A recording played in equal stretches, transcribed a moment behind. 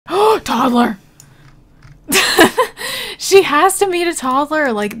Toddler. She has to meet a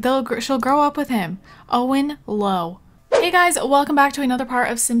toddler. Like, she'll grow up with him. Owen Lowe. Hey guys, welcome back to another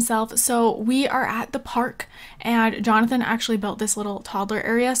part of Simself. So we are at the park, and Jonathan actually built this little toddler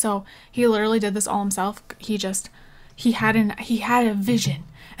area. So he literally did this all himself. He had a vision.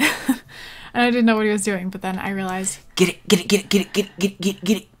 And I didn't know what he was doing, but then I realized. Get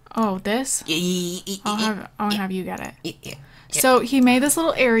it. Oh, this? I'll have you get it. Yeah. So he made this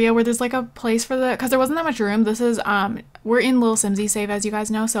little area where there's like a place for because there wasn't that much room. This is, we're in Little Simsy Save, as you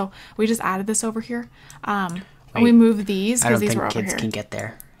guys know. So we just added this over here. And we moved these because these were over here. I don't think kids can get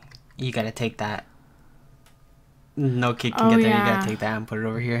there. You gotta take that. No kid can get there. You gotta take that and put it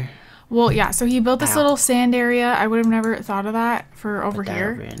over here. Well, yeah, so he built this little sand area. I would have never thought of that for over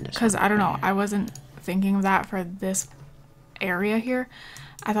here. Because, I don't know, I wasn't thinking of that for this area here.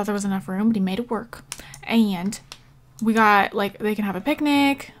 I thought there was enough room, but he made it work. And we got, like, they can have a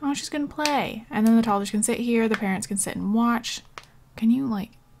picnic. Oh, she's going to play. And then the toddlers can sit here. The parents can sit and watch. Can you,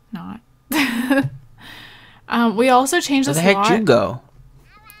 like, not? We also changed the slot. Where the heck did you go?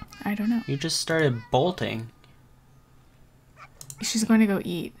 I don't know. You just started bolting. She's going to go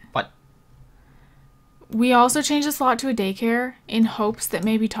eat. What? We also changed the slot to a daycare in hopes that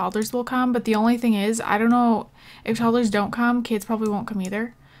maybe toddlers will come. But the only thing is, I don't know, if toddlers don't come, kids probably won't come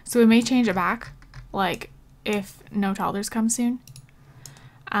either. So we may change it back, like, if no toddlers come soon.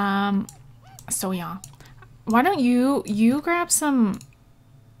 So yeah. Why don't you grab some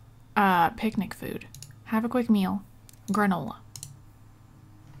picnic food? Have a quick meal. Granola.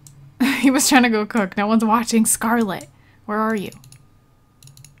 He was trying to go cook. No one's watching. Scarlett, where are you?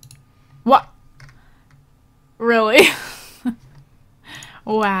 What? Really?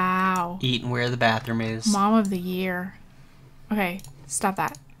 Wow. Eat and where the bathroom is. Mom of the year. Okay, stop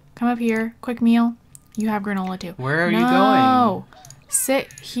that. Come up here. Quick meal. You have granola too. Where are you going?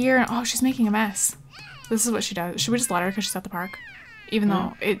 Sit here. Oh, she's making a mess. This is what she does. Should we just let her because she's at the park? Even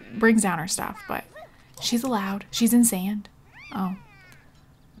though it brings down her stuff, but she's allowed. She's in sand. Oh.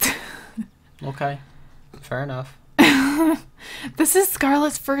 Okay. Fair enough. This is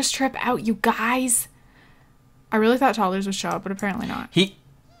Scarlett's first trip out, you guys. I really thought toddlers would show up, but apparently not.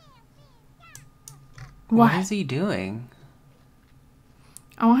 What is he doing?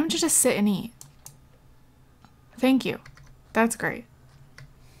 I want him to just sit and eat. Thank you. That's great.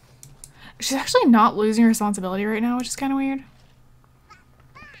 She's actually not losing responsibility right now, which is kind of weird.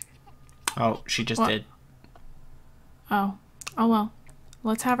 Oh, she just did. Oh. Oh, well.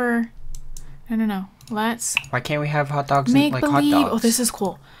 Let's have her... No. Let's... Why can't we have hot dogs make like believe... hot dogs? Oh, this is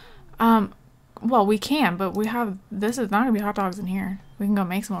cool. Well, we can, but we have... This is not going to be hot dogs in here. We can go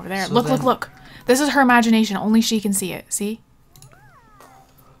make some over there. So look. This is her imagination. Only she can see it. See?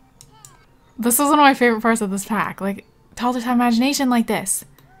 This is one of my favorite parts of this pack. Like, toddlers have imagination like this.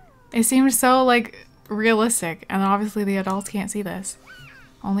 It seems so, like, realistic. And obviously the adults can't see this.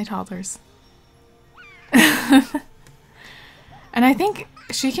 Only toddlers. And I think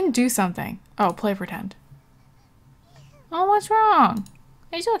she can do something. Oh, play pretend. Oh, what's wrong?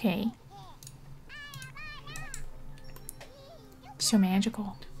 It's okay. So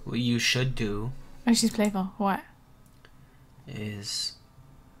magical. What you should do... Oh, she's playful. What? Is...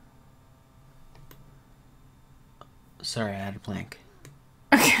 Sorry, I had a blank.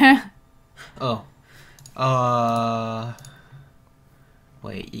 Okay. Oh.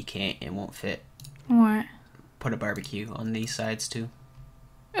 Wait, you can't. It won't fit. What? Put a barbecue on these sides, too.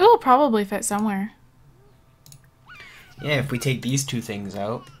 It will probably fit somewhere. Yeah, if we take these two things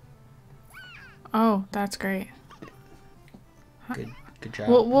out. Oh, that's great. Good job.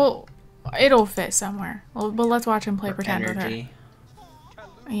 Well, it'll fit somewhere. Well, but let's watch him play pretend with her.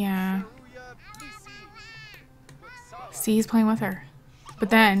 Yeah. See, he's playing with her. But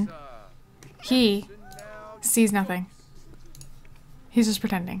then, he sees nothing. He's just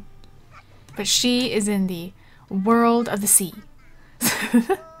pretending. But she is in the world of the sea.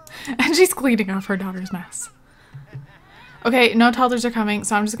 And she's cleaning up her daughter's mess. Okay, no toddlers are coming,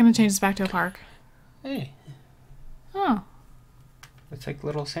 so I'm just going to change this back to a park. Hey. Oh. It's like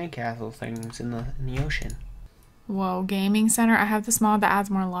little sandcastle things in the ocean. Whoa, gaming center. I have this mod that adds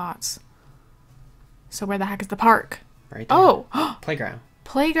more lots. So where the heck is the park? Right there. Oh! Playground.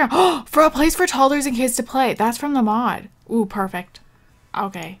 Playground. Oh, for a place for toddlers and kids to play. That's from the mod. Ooh, perfect.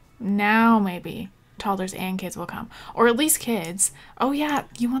 Okay, now maybe toddlers and kids will come. Or at least kids. Oh yeah,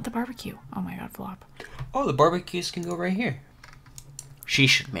 you want the barbecue. Oh my god, flop. Oh, the barbecues can go right here. She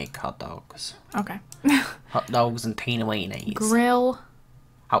should make hot dogs. Okay. Hot dogs and mayonnaise. Grill.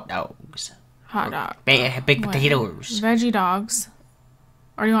 Hot dogs. Hot dog. Big potatoes. Veggie dogs.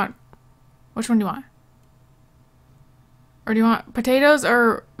 Or do you want... Which one do you want? Or do you want potatoes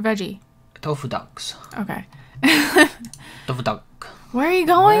or veggie? Tofu ducks. Okay. Tofu duck. Where are you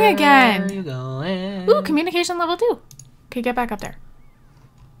going again? Where are you going? Ooh, communication level 2. Okay, get back up there.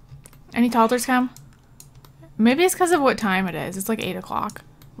 Any toddlers come? Maybe it's because of what time it is. It's like 8 o'clock.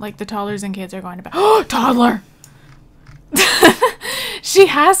 Like the toddlers and kids are going to bed. Oh, toddler! She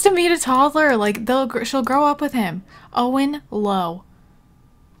has to meet a toddler. Like she'll grow up with him. Owen Lowe.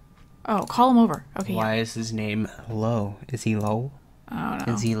 Oh, call him over. Okay. Why is his name Low? Is he low? I don't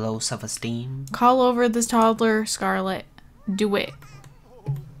know. Is he low self-esteem? Call over this toddler, Scarlett. Do it.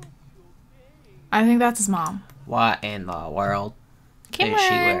 I think that's his mom. What in the world Kim is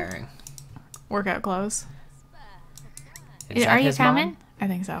she wearing? Workout clothes. Is Are that you his coming? mom? I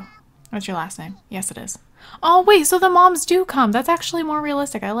think so. What's your last name? Yes, it is. Oh, wait, so the moms do come. That's actually more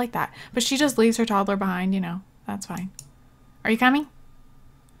realistic. I like that. But she just leaves her toddler behind, you know. That's fine. Are you coming?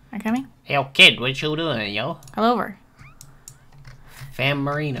 Are you coming? Yo, kid, what you doing, yo? Hello over. Fam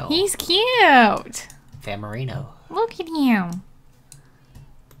Marino. He's cute. Fam Marino. Look at him.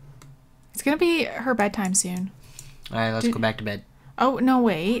 It's going to be her bedtime soon. Alright, let's go back to bed. Oh, no,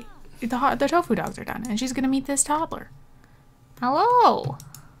 wait. The tofu dogs are done. And she's going to meet this toddler. Hello.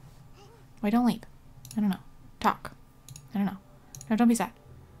 Wait, don't leave. I don't know. Talk. I don't know. No, don't be sad.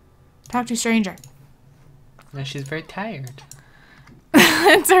 Talk to a stranger. No, she's very tired.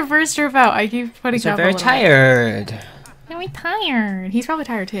 It's her first trip out. I keep putting She's very tired. Very tired. He's probably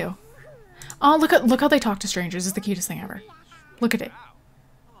tired too. Oh, look how they talk to strangers. It's the cutest thing ever. Look at it.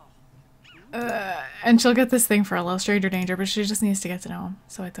 And she'll get this thing for a little stranger danger, but she just needs to get to know him,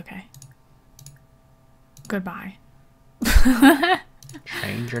 so it's okay. Goodbye.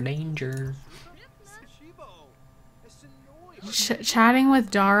 Stranger danger. Chatting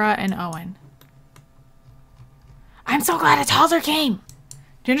with Dara and Owen. I'm so glad a toddler came.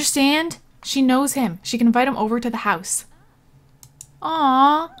 Do you understand? She knows him. She can invite him over to the house.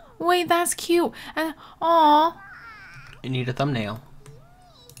 Aw, wait, that's cute. And aw. You need a thumbnail.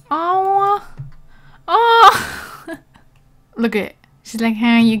 Oh, oh. Look at it. She's like,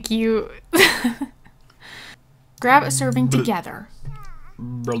 huh, you cute. Grab a serving together.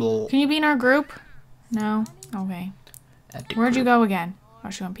 Can you be in our group? No? Okay. Where'd you go again? Oh,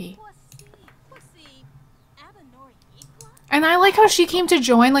 she went pee. And I like how she came to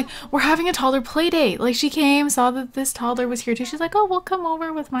join. Like, we're having a toddler play date. Like, she came, saw that this toddler was here too. She's like, oh, we'll come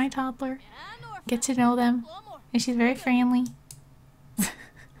over with my toddler. Get to know them. And she's very friendly.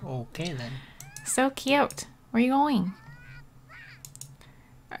 Okay, then. So cute. Where are you going?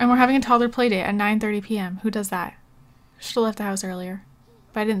 And we're having a toddler play date at 9:30 p.m. Who does that? Should have left the house earlier.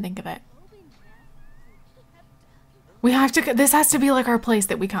 But I didn't think of it. We have to... This has to be like our place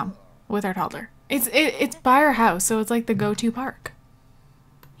that we come with our toddler. It's by our house, so it's like the go-to park.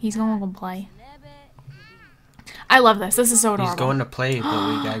 He's going to go play. I love this. This is so adorable. He's going to play, but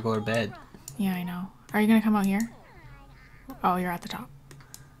we gotta go to bed. Yeah, I know. Are you going to come out here? Oh, you're at the top.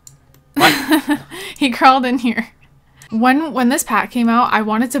 What? He crawled in here. When this pack came out, I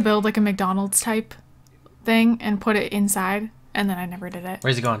wanted to build like a McDonald's type thing and put it inside, and then I never did it.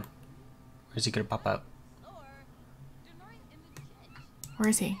 Where's he going? Where's he gonna pop up? Where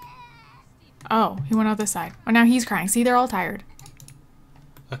is he? Oh, he went out this side. Oh, now he's crying. See, they're all tired.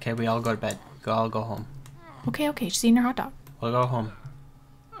 Okay, we all go to bed. All go home. Okay, okay. She's eating her hot dog. We'll go home.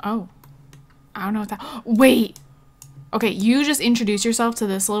 Oh. I don't know what that... Wait! Okay, you just introduce yourself to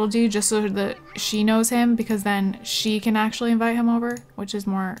this little dude just so that she knows him, because then she can actually invite him over, which is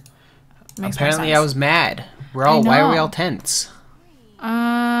more... Apparently I was mad. Why are we all tense?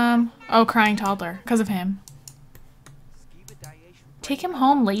 Oh, crying toddler. Because of him. Take him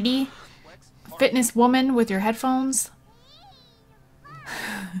home, lady. Fitness woman with your headphones.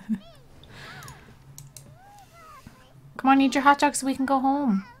 Come on, eat your hot dog so we can go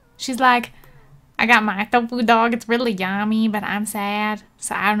home. She's like, I got my tofu dog. It's really yummy, but I'm sad.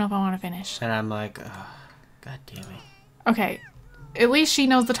 So I don't know if I want to finish. And I'm like, oh, God damn it. Okay. At least she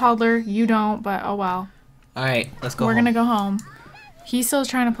knows the toddler. You don't, but oh well. Alright, let's go home. We're gonna go home. He's still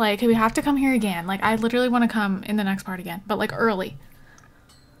trying to play. Okay, we have to come here again. Like, I literally want to come in the next part again. But, like, early.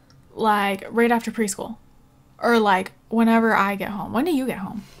 Like, right after preschool. Or, like, whenever I get home. When do you get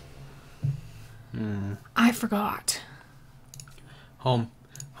home? I forgot. Home.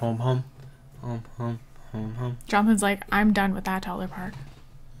 Home, home. Home, home, home, home. Jonathan's like, I'm done with that toddler park.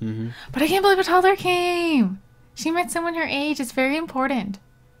 But I can't believe a toddler came. She met someone her age. It's very important.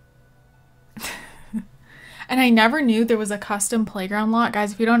 And I never knew there was a custom playground lot.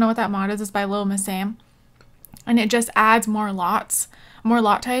 Guys, if you don't know what that mod is, it's by Little Miss Sam. And it just adds more lots, more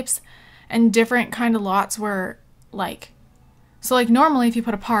lot types, and different kind of lots where, like... So, like, normally if you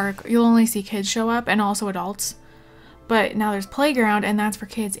put a park, you'll only see kids show up and also adults. But now there's playground, and that's for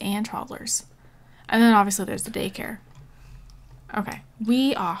kids and toddlers. And then obviously there's the daycare. Okay,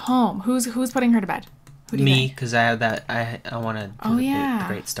 we are home. Who's putting her to bed? Me, because I have that. I want to. Oh yeah.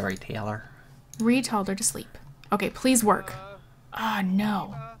 Great storyteller. Read toddler to sleep. Okay, please work. Ah,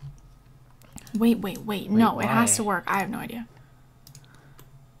 no. Wait. No, why? It has to work. I have no idea.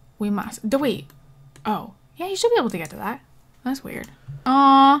 We must. Wait. Oh, yeah. You should be able to get to that. That's weird.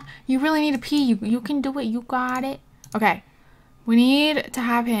 Aw, you really need to pee. You can do it. You got it. Okay, we need to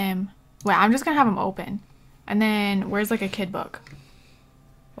have him. Wait, I'm just gonna have him open. And then, where's like a kid book?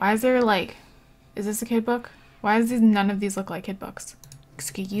 Why is there like, is this a kid book? Why does none of these look like kid books?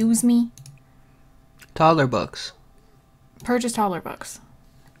 Excuse me? Toddler books. Purchase toddler books.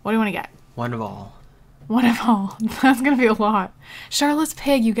 What do you want to get? One of all. One of all. That's gonna be a lot. Charlotte's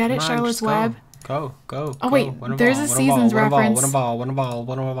Pig, you get it? Charlotte's Web? Go. Oh wait, there's a Seasons reference. One of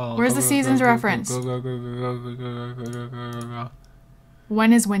all. Where's the Seasons reference? Go.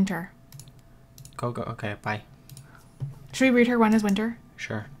 When is winter? Go. Okay, bye. Should we read her When is Winter?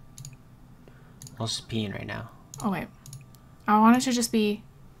 Sure. I was just peeing right now. Oh wait. I want it to just be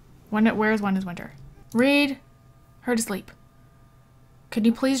where is When is Winter? Read her to sleep. Could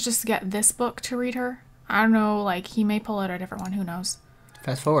you please just get this book to read her? I don't know, like he may pull out a different one, who knows?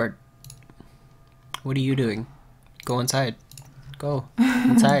 Fast forward. What are you doing? Go inside. Go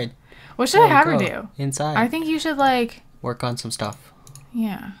inside. What should I have her do? Inside. I think you should like work on some stuff.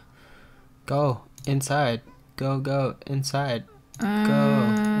 Yeah. Go inside. Go inside. Go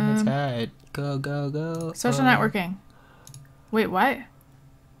inside. Go. Social networking. Wait, what?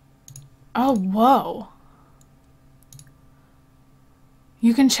 Oh, whoa.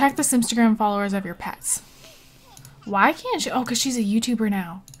 You can check the Simstagram followers of your pets. Why can't she? Oh, because she's a YouTuber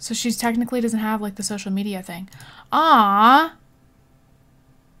now. So she technically doesn't have like the social media thing. Ah.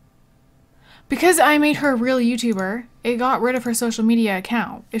 Because I made her a real YouTuber, it got rid of her social media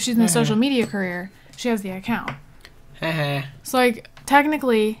account. If she's in the social media career, she has the account. So like,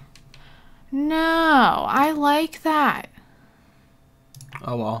 technically, no, I like that.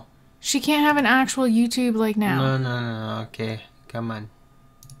 Oh well. She can't have an actual YouTube like now. No. Okay, come on.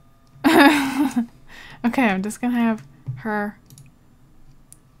 Okay, I'm just gonna have her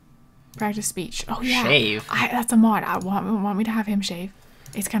practice speech. Oh yeah, shave. That's a mod. I want me to have him shave.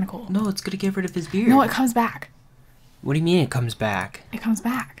 It's kind of cool. No, it's gonna get rid of his beard. No, it comes back. What do you mean it comes back? It comes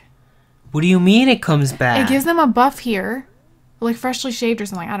back. What do you mean it comes back? It gives them a buff here, like freshly shaved or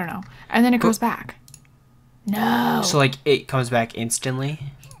something. I don't know, and then it goes back. No. So like it comes back instantly?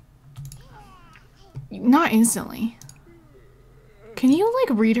 Not instantly. Can you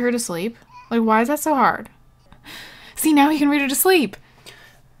like read her to sleep? Like, why is that so hard? See, now he can read her to sleep.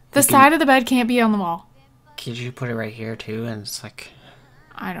 The side of the bed can't be on the wall. Could you put it right here too? And it's like,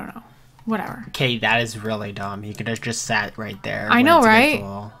 I don't know. Whatever. Okay, that is really dumb. You could have just sat right there. I know,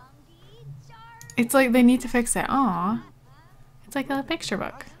 right? It's like they need to fix it. Aw. It's like a picture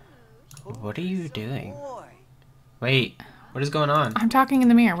book. What are you doing? Wait, what is going on? I'm talking in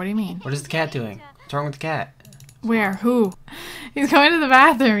the mirror. What do you mean? What is the cat doing? What's wrong with the cat? Where? Who? He's going to the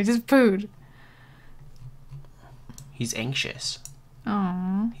bathroom. He just pooed. He's anxious.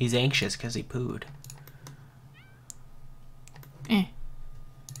 Aww. He's anxious because he pooed.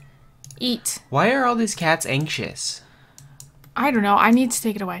 Eat. Why are all these cats anxious? I don't know. I need to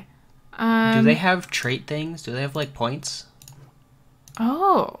take it away. Do they have trait things? Do they have like points?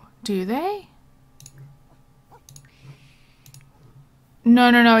 Oh, do they?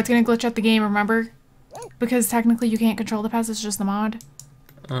 No. It's going to glitch out the game, remember? Because technically you can't control the pets. It's just the mod.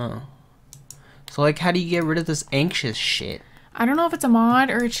 Oh. So like how do you get rid of this anxious shit? I don't know if it's a mod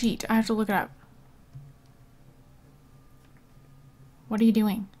or a cheat. I have to look it up. What are you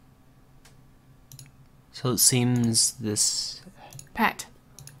doing? So it seems this... Pet.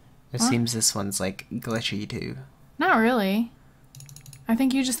 It seems this one's like glitchy too. Not really. I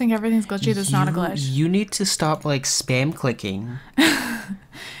think you just think everything's glitchy that's not a glitch. You need to stop like spam clicking.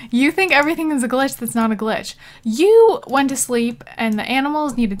 You think everything is a glitch that's not a glitch. You went to sleep and the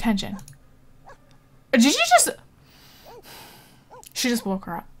animals need attention. Did you just... She just woke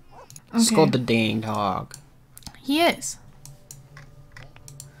her up. Okay. Scold the dang dog. He is.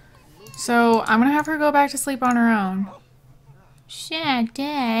 So I'm gonna have her go back to sleep on her own. Sad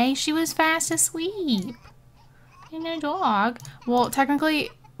day. She was fast asleep. And a dog. Well,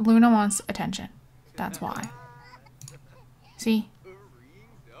 technically, Luna wants attention. That's why. See?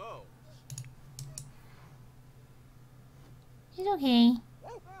 It's okay.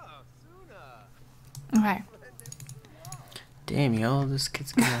 Okay. Damn, yo, this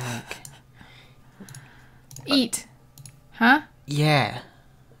kid's gonna like... Eat. Huh? Yeah.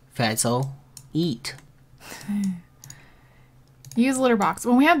 Fatso. Eat. Use litter box.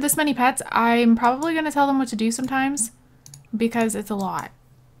 When we have this many pets, I'm probably going to tell them what to do sometimes because it's a lot.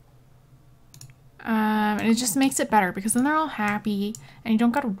 And it just makes it better because then they're all happy and you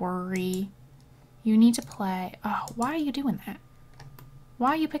don't got to worry. You need to play. Oh, why are you doing that? Why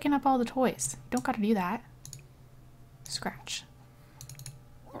are you picking up all the toys? You don't got to do that. Scratch.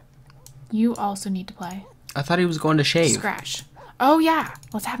 You also need to play. I thought he was going to shave. Scratch. Oh, yeah.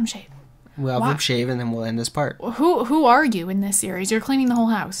 Let's have him shave. We'll have him shave and then we'll end this part. Who are you in this series? You're cleaning the whole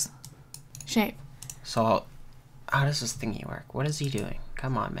house. Shave. So, how does this thingy work? What is he doing?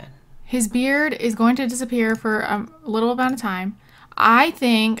 Come on, man. His beard is going to disappear for a little amount of time. I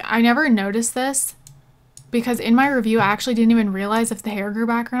think I never noticed this because in my review I actually didn't even realize if the hair grew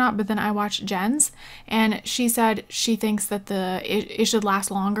back or not, but then I watched Jen's and she said she thinks that it should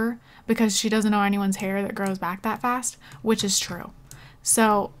last longer because she doesn't know anyone's hair that grows back that fast, which is true.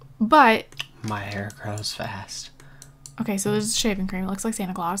 So, but my hair grows fast. Okay, so there's shaving cream. It looks like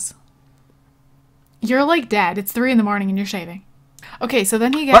Santa Claus. You're like dead. It's 3 in the morning and you're shaving. Okay, so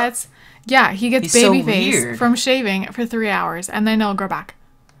then he gets... What? Yeah, he gets baby face from shaving for 3 hours, and then it'll grow back.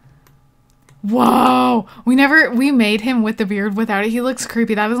 Whoa! We made him with the beard without it. He looks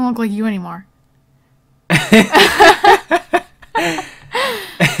creepy. That doesn't look like you anymore.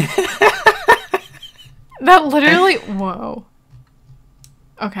 That literally... Whoa.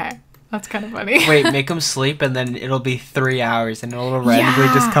 Okay, that's kind of funny. Wait, make him sleep, and then it'll be 3 hours, and it'll randomly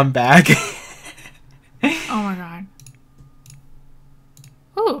just come back. Oh my god.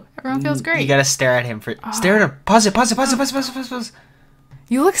 Ooh, everyone feels great. You gotta stare at him for... Stare at him. Pause it.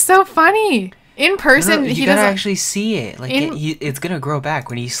 You look so funny. In person, you gotta actually see it. Like, it's gonna grow back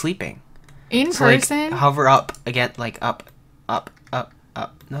when he's sleeping. In person? Like, hover up again, like up. No,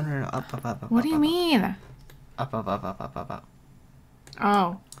 up. What do you mean? Up.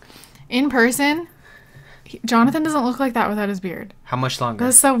 Oh. In person, Jonathan doesn't look like that without his beard. How much longer?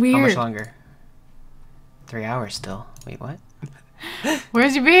 That's so weird. How much longer? 3 hours still. Wait, what?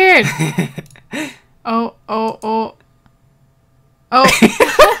 Where's your beard? Oh.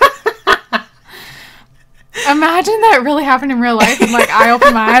 Imagine that really happened in real life. And like I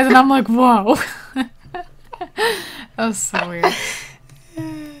open my eyes and I'm like, whoa. That was so weird.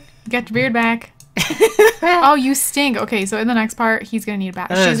 You got your beard back. Oh, you stink. Okay, so in the next part, he's gonna need a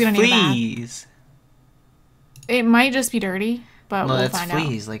bath. She's gonna need a bath. It might just be dirty, but we'll find out. No, that's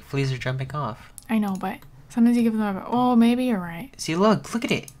fleas. Like fleas are jumping off. I know, but sometimes you give them a... Oh, maybe you're right. See, look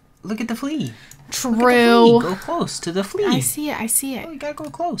at it. Look at the flea. True. Go close to the flea. I see it. Oh, you gotta go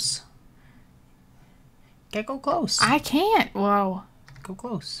close. I can't. Whoa. Go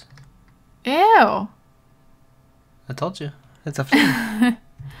close. Ew. I told you. It's a flea.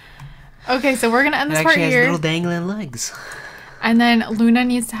 Okay, so we're gonna end this part here. It actually has little dangling legs. And then Luna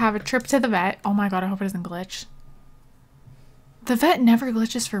needs to have a trip to the vet. Oh my god, I hope it doesn't glitch. The vet never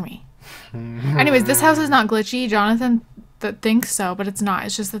glitches for me. Anyways, this house is not glitchy. Jonathan thinks so, but it's not.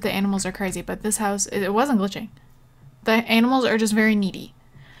 It's just that the animals are crazy. But this house, it wasn't glitching. The animals are just very needy.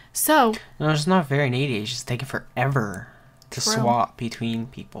 So... No, it's not very needy. It's just taking forever to swap between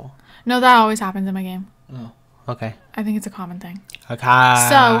people. No, that always happens in my game. Oh, okay. I think it's a common thing. Okay.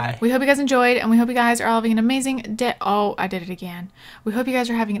 So, we hope you guys enjoyed, and we hope you guys are all having an amazing day. Oh, I did it again. We hope you guys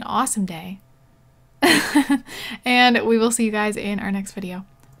are having an awesome day. And we will see you guys in our next video.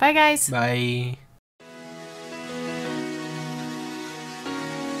 Bye, guys. Bye.